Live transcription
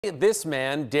This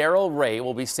man, Darrell Rea,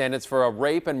 will be sentenced for a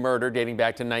rape and murder dating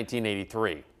back to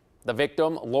 1983. The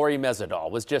victim, Lori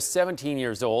Mezzadal, was just 17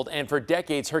 years old, and for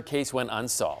decades her case went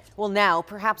unsolved. Well, now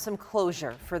perhaps some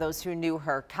closure for those who knew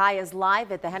her. Kaya's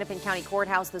live at the Hennepin County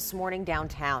Courthouse this morning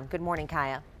downtown. Good morning,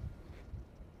 Kaya.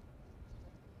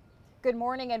 Good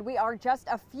morning, and we are just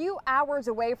a few hours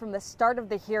away from the start of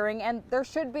the hearing, and there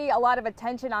should be a lot of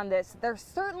attention on this. There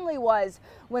certainly was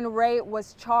when Rea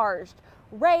was charged.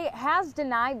 Rea has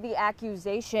denied the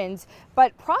accusations,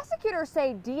 but prosecutors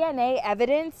say DNA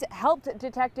evidence helped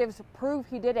detectives prove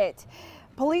he did it.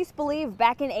 Police believe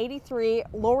back in '83,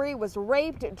 Lori was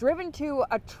raped, driven to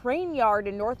a train yard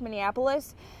in North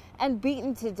Minneapolis, and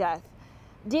beaten to death.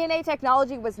 DNA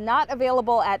technology was not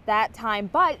available at that time,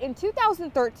 but in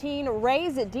 2013,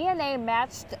 Rea's DNA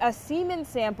matched a semen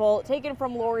sample taken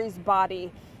from Lori's body.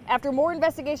 After more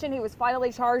investigation, he was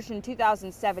finally charged in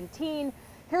 2017.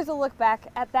 Here's a look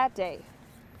back at that day.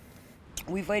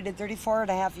 We've waited 34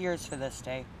 and a half years for this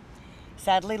day.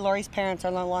 Sadly, Lori's parents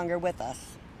are no longer with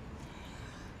us.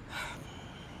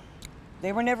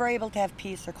 They were never able to have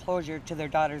peace or closure to their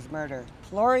daughter's murder.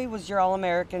 Lori was your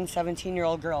all-American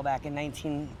 17-year-old girl back in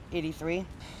 1983.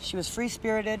 She was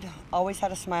free-spirited, always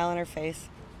had a smile on her face.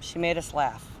 She made us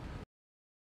laugh.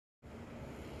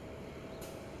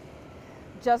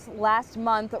 Just last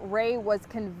month, Rea was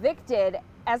convicted.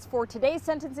 As for today's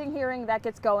sentencing hearing, that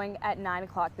gets going at 9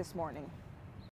 o'clock this morning.